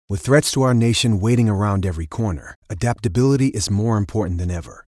With threats to our nation waiting around every corner, adaptability is more important than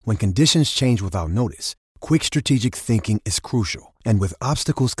ever. When conditions change without notice, quick strategic thinking is crucial. And with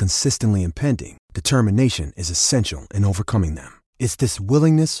obstacles consistently impending, determination is essential in overcoming them. It's this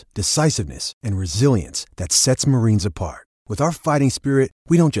willingness, decisiveness, and resilience that sets Marines apart. With our fighting spirit,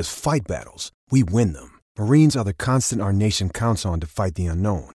 we don't just fight battles, we win them. Marines are the constant our nation counts on to fight the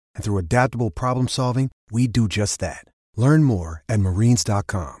unknown. And through adaptable problem solving, we do just that. Learn more at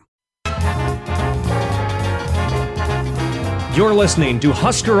marines.com. You're listening to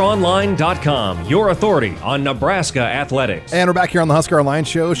HuskerOnline.com, your authority on Nebraska athletics. And we're back here on the Husker Online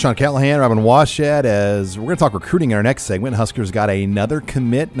Show. Sean Callahan, Robin Washad, as we're going to talk recruiting in our next segment. Huskers got another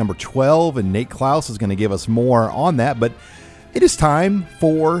commit, number 12, and Nate Klaus is going to give us more on that. But it is time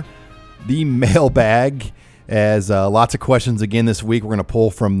for the mailbag, as lots of questions again this week. We're going to pull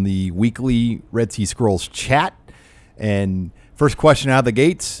from the weekly Red Sea Scrolls chat. And first question out of the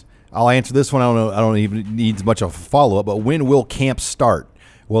gates, I'll answer this one. I don't even need much of a follow-up, but when will camp start?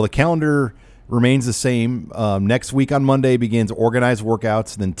 Well, the calendar remains the same. Next week on Monday begins organized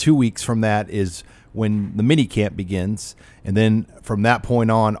workouts. Then 2 weeks from that is when the mini camp begins. And then from that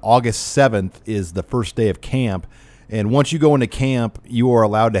point on, August 7th is the first day of camp. And once you go into camp, you are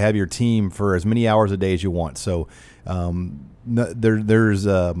allowed to have your team for as many hours a day as you want. So there's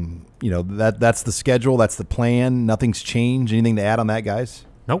that's the schedule. That's the plan. Nothing's changed. Anything to add on that, guys?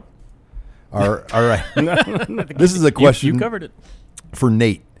 Nope. All right. This is a question you covered it. For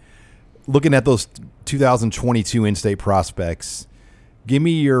Nate. Looking at those 2022 in-state prospects, give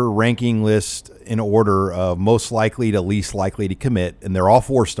me your ranking list in order of most likely to least likely to commit, and they're all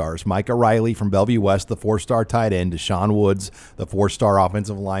 4-stars. Micah Riley from Bellevue West, the 4-star tight end. Deshaun Woods, the 4-star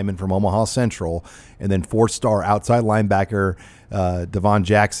offensive lineman from Omaha Central, and then 4-star outside linebacker Devon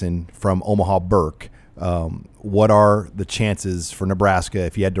Jackson from Omaha Burke. What are the chances for Nebraska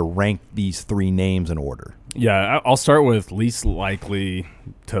if you had to rank these 3 names in order? Yeah, I'll start with least likely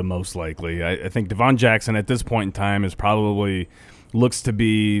to most likely. I think Devon Jackson at this point in time is probably looks to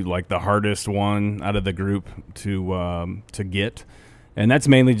be like the hardest one out of the group to get. And that's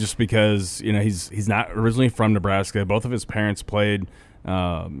mainly just because, he's not originally from Nebraska. Both of his parents played,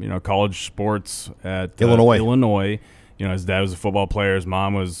 college sports at Illinois. His dad was a football player. His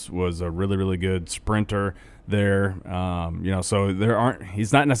mom was a really, really good sprinter there. So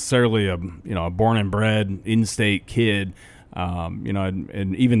he's not necessarily a born and bred in-state kid.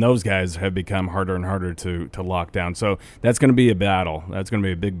 And even those guys have become harder and harder to lock down. So that's going to be a battle. That's going to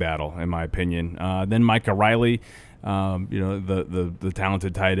be a big battle, in my opinion. Then Micah Riley, the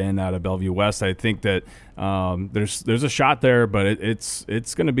talented tight end out of Bellevue West. I think that there's a shot there, but it's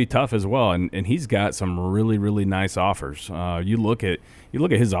going to be tough as well. And he's got some really, really nice offers. You look at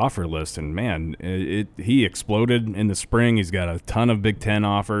his offer list, and man, he exploded in the spring. He's got a ton of Big Ten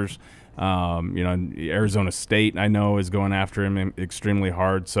offers. Arizona State, I know, is going after him extremely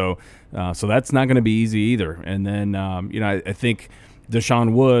hard. So that's not going to be easy either. And then, I think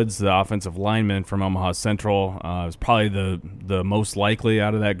Deshaun Woods, the offensive lineman from Omaha Central, is probably the most likely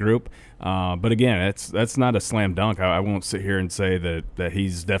out of that group. But again, that's not a slam dunk. I won't sit here and say that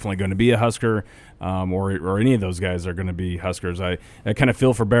he's definitely going to be a Husker, or any of those guys are going to be Huskers. I kind of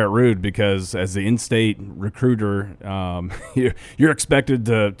feel for Barrett Ruud, because as the in-state recruiter, you're expected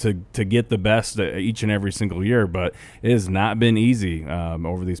to get the best each and every single year, but it has not been easy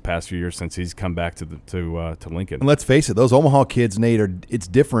over these past few years since he's come back to Lincoln. And let's face it, those Omaha kids, Nate, it's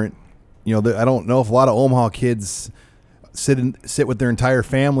different. I don't know if a lot of Omaha kids sit with their entire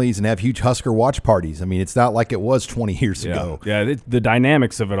families and have huge Husker watch parties. I mean, it's not like it was 20 years ago. Yeah, the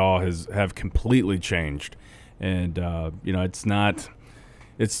dynamics of it all have completely changed. And,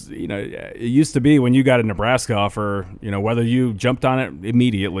 it used to be when you got a Nebraska offer, whether you jumped on it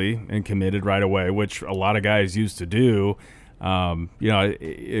immediately and committed right away, which a lot of guys used to do,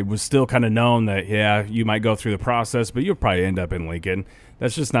 it was still kind of known that, you might go through the process, but you'll probably end up in Lincoln.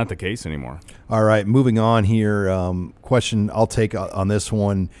 That's just not the case anymore. All right, moving on here. Question I'll take on this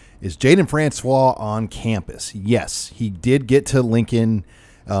one is Jaden Francois on campus? Yes, he did get to Lincoln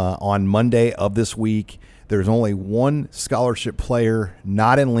on Monday of this week. There's only one scholarship player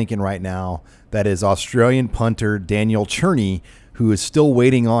not in Lincoln right now. That is Australian punter Daniel Cherney, who is still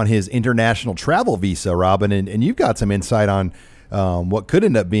waiting on his international travel visa, Robin. And you've got some insight on what could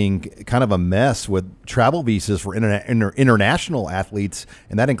end up being kind of a mess with travel visas for international athletes,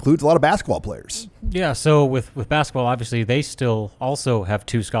 and that includes a lot of basketball players. Yeah, so with basketball, obviously, they still also have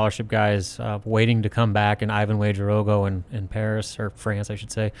 2 scholarship guys waiting to come back, in Ivan Wagerogo in Paris, or France, I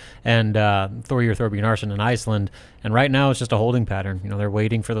should say, and Thorgeir Thorbjornsson in Iceland. And right now, it's just a holding pattern. They're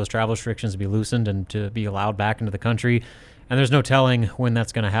waiting for those travel restrictions to be loosened and to be allowed back into the country. And there's no telling when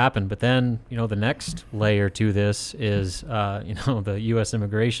that's going to happen. But then, the next layer to this is, the U.S.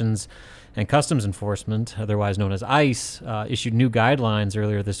 Immigrations and Customs Enforcement, otherwise known as ICE, issued new guidelines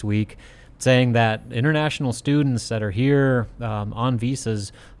earlier this week saying that international students that are here on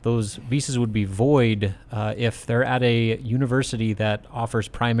visas, those visas would be void if they're at a university that offers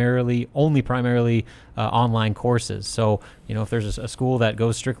primarily online courses. So, if there's a school that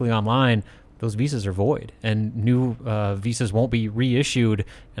goes strictly online, those visas are void, and new visas won't be reissued,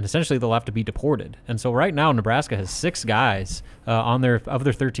 and essentially they'll have to be deported. And so right now, Nebraska has 6 guys of their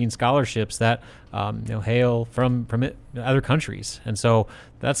 13 scholarships that hail from other countries, and so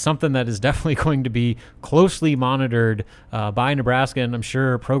that's something that is definitely going to be closely monitored by Nebraska, and I'm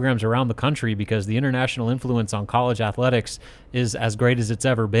sure programs around the country, because the international influence on college athletics is as great as it's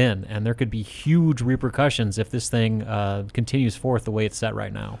ever been, and there could be huge repercussions if this thing continues forth the way it's set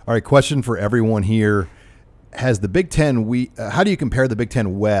right now. All right, question for everyone here. Has the Big Ten, how do you compare the Big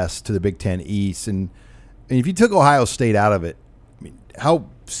Ten West to the Big Ten East? And if you took Ohio State out of it, how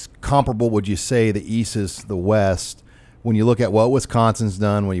comparable would you say the East is to the West when you look at what Wisconsin's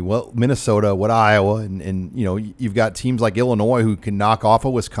done, what Minnesota, what Iowa, and you've got teams like Illinois who can knock off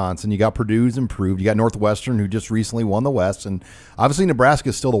of Wisconsin. You got Purdue's improved. You got Northwestern who just recently won the West, and obviously Nebraska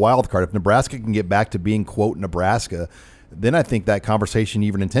is still the wild card. If Nebraska can get back to being quote Nebraska, then I think that conversation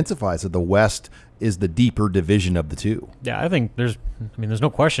even intensifies that the West is the deeper division of the two. Yeah, I think there's no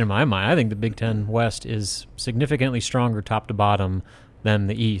question in my mind. I think the Big Ten West is significantly stronger top to bottom than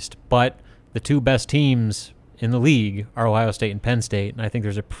the East, but the two best teams in the league are Ohio State and Penn State, and I think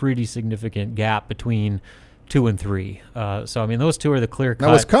there's a pretty significant gap between 2 and 3. So those two are the clear cut.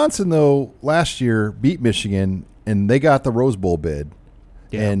 Now Wisconsin, though, last year beat Michigan, and they got the Rose Bowl bid,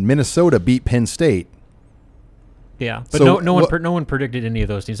 and Minnesota beat Penn State. Yeah, but so no one predicted any of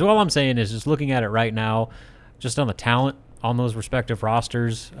those teams. So all I'm saying is, just looking at it right now, just on the talent on those respective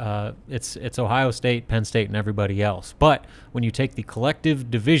rosters, it's Ohio State, Penn State, and everybody else. But when you take the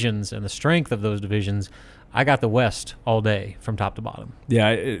collective divisions and the strength of those divisions, I got the West all day from top to bottom.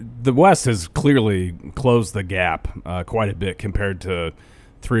 Yeah, the West has clearly closed the gap quite a bit compared to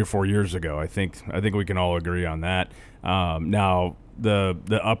 3 or 4 years ago. I think we can all agree on that. Now,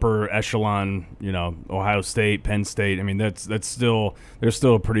 the upper echelon, Ohio State, Penn State, that's still, there's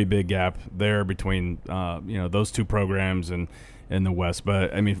still a pretty big gap there between those two programs and the West.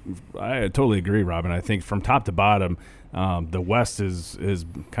 But I totally agree, Robin. I think from top to bottom, the West is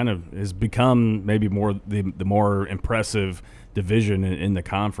become maybe more the more impressive division in the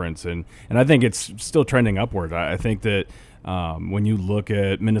conference, and I think it's still trending upward. I think that when you look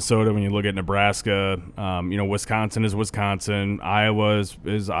at Minnesota, when you look at Nebraska, Wisconsin is Wisconsin, Iowa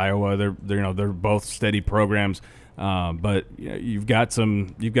is Iowa. They're both steady programs, but you've got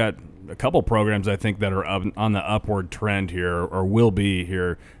a couple programs I think that are on the upward trend here, or will be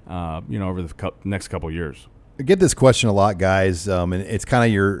here, over the next couple of years. I get this question a lot, guys, and it's kind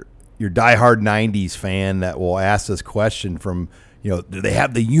of your diehard 90s fan that will ask this question from, do they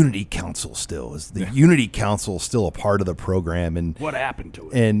have the Unity Council still? Is the Unity Council still a part of the program? And what happened to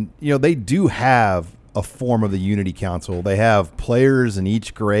it? And, they do have a form of the Unity Council. They have players in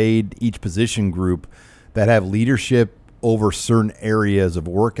each grade, each position group that have leadership over certain areas of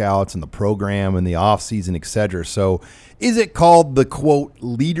workouts and the program and the off season, et cetera. So is it called the, quote,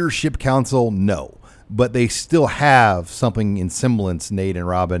 Leadership Council? No. But they still have something in semblance, Nate and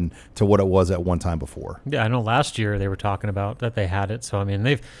Robin, to what it was at one time before. Yeah, I know last year they were talking about that they had it. So,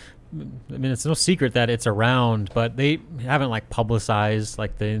 it's no secret that it's around, but they haven't publicized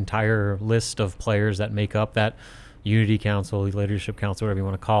the entire list of players that make up that Unity Council, Leadership Council, whatever you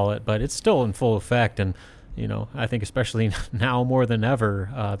want to call it. But it's still in full effect. And, I think especially now more than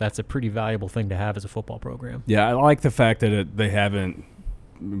ever, that's a pretty valuable thing to have as a football program. Yeah, I like the fact that they haven't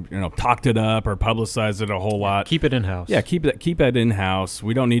talked it up or publicized it a whole lot. Keep it in house. Yeah, keep it in house.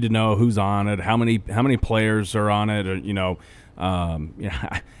 We don't need to know who's on it, how many players are on it, or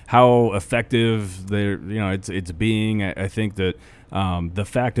how effective it's being. I think that the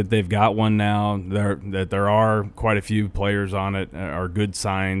fact that they've got one now, that there are quite a few players on it, are good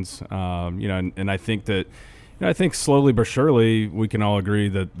signs. And I think that. I think slowly but surely we can all agree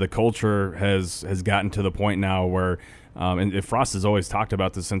that the culture has gotten to the point now where, and Frost has always talked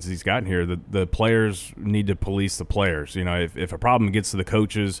about this since he's gotten here, the players need to police the players. If a problem gets to the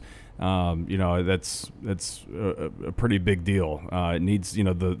coaches, that's a pretty big deal. It needs,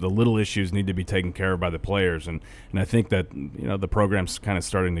 the little issues need to be taken care of by the players, and I think that the program's kind of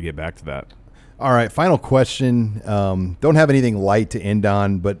starting to get back to that. All right, final question. Don't have anything light to end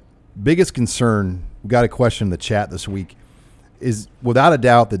on, but biggest concern. We got a question in the chat this week. is without a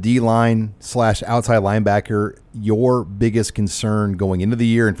doubt the D-line / outside linebacker your biggest concern going into the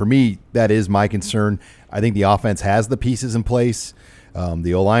year? And for me, that is my concern. I think the offense has the pieces in place.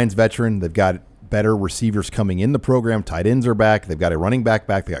 The O-line's veteran. They've got better receivers coming in the program. Tight ends are back. They've got a running back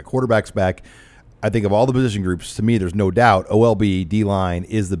back. They got quarterbacks back. I think of all the position groups, to me, there's no doubt OLB, D-line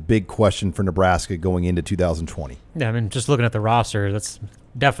is the big question for Nebraska going into 2020. Yeah, I mean, just looking at the roster, that's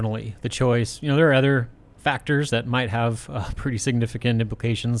definitely the choice. There are other factors that might have pretty significant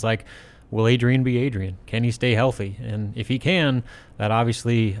implications, like will Adrian be Adrian? Can he stay healthy? And if he can, that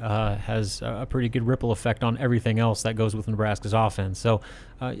obviously has a pretty good ripple effect on everything else that goes with Nebraska's offense. So,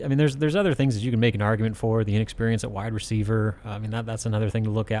 I mean, there's other things that you can make an argument for. The inexperience at wide receiver, I mean, that's another thing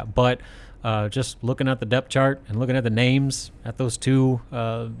to look at. But just looking at the depth chart and looking at the names at those two,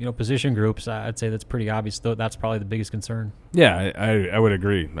 position groups, I'd say that's pretty obvious. Though that's probably the biggest concern. Yeah, I would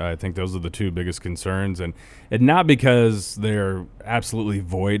agree. I think those are the two biggest concerns, and not because they're absolutely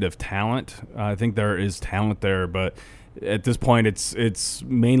void of talent. I think there is talent there, but at this point, it's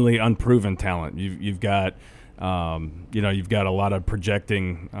mainly unproven talent. You've got you've got a lot of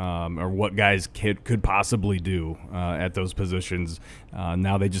projecting or what guys could possibly do at those positions.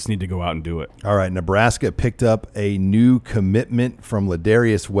 Now they just need to go out and do it. All right, Nebraska picked up a new commitment from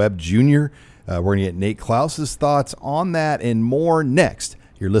Ladarius Webb Jr. We're going to get Nate Klaus's thoughts on that and more next.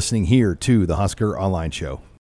 You're listening here to the Husker Online Show.